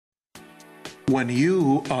When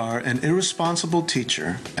you are an irresponsible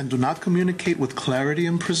teacher and do not communicate with clarity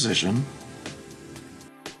and precision,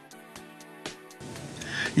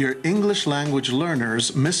 your English language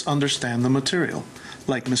learners misunderstand the material,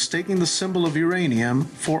 like mistaking the symbol of uranium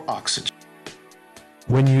for oxygen.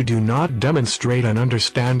 When you do not demonstrate an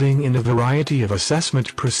understanding in a variety of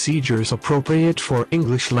assessment procedures appropriate for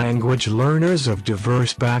English language learners of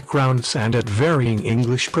diverse backgrounds and at varying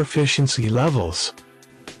English proficiency levels.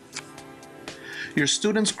 Your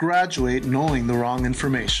students graduate knowing the wrong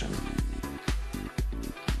information.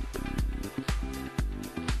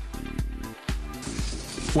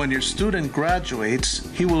 When your student graduates,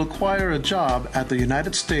 he will acquire a job at the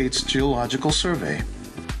United States Geological Survey.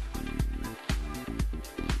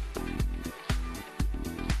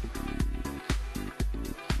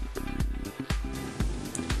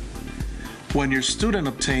 When your student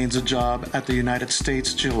obtains a job at the United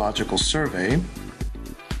States Geological Survey,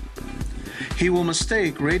 he will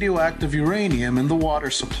mistake radioactive uranium in the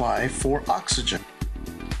water supply for oxygen.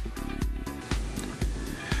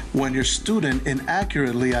 When your student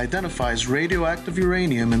inaccurately identifies radioactive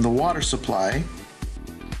uranium in the water supply,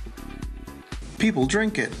 people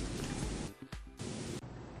drink it.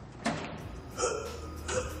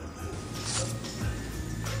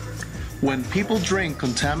 When people drink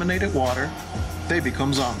contaminated water, they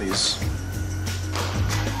become zombies.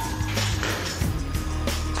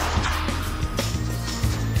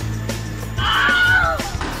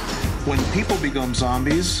 When people become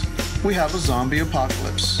zombies, we have a zombie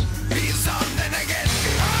apocalypse.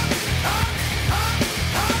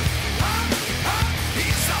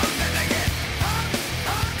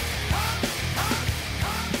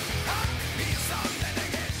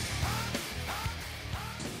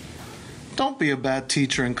 Don't be a bad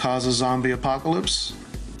teacher and cause a zombie apocalypse.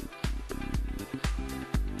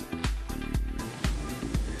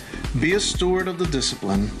 Be a steward of the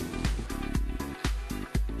discipline.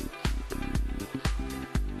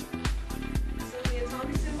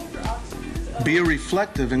 Be a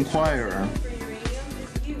reflective inquirer.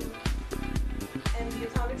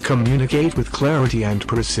 Communicate with clarity and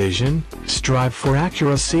precision, strive for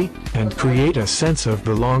accuracy, and create a sense of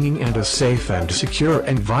belonging and a safe and secure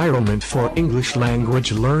environment for English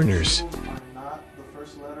language learners. Not the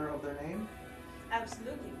first letter of their name?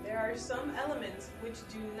 Absolutely. There are some elements which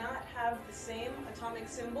do not have the same atomic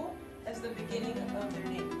symbol as the beginning of their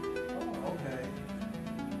name. Oh, okay.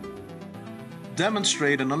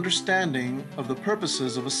 Demonstrate an understanding of the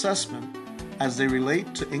purposes of assessment as they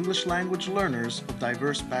relate to English language learners of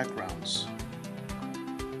diverse backgrounds.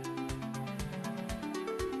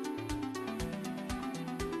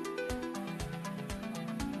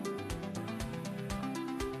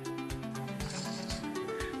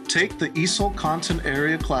 Take the TSL Content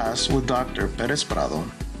Area class with Dr. Perez-Prado.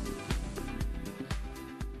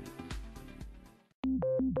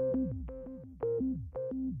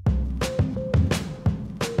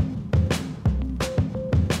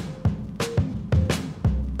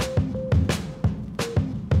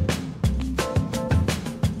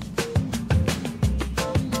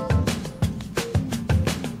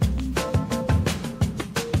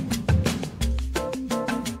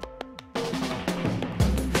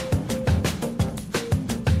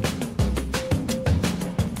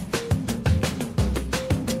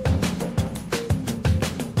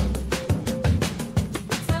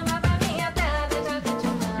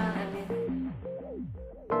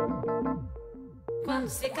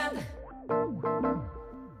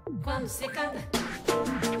 Quando você canta,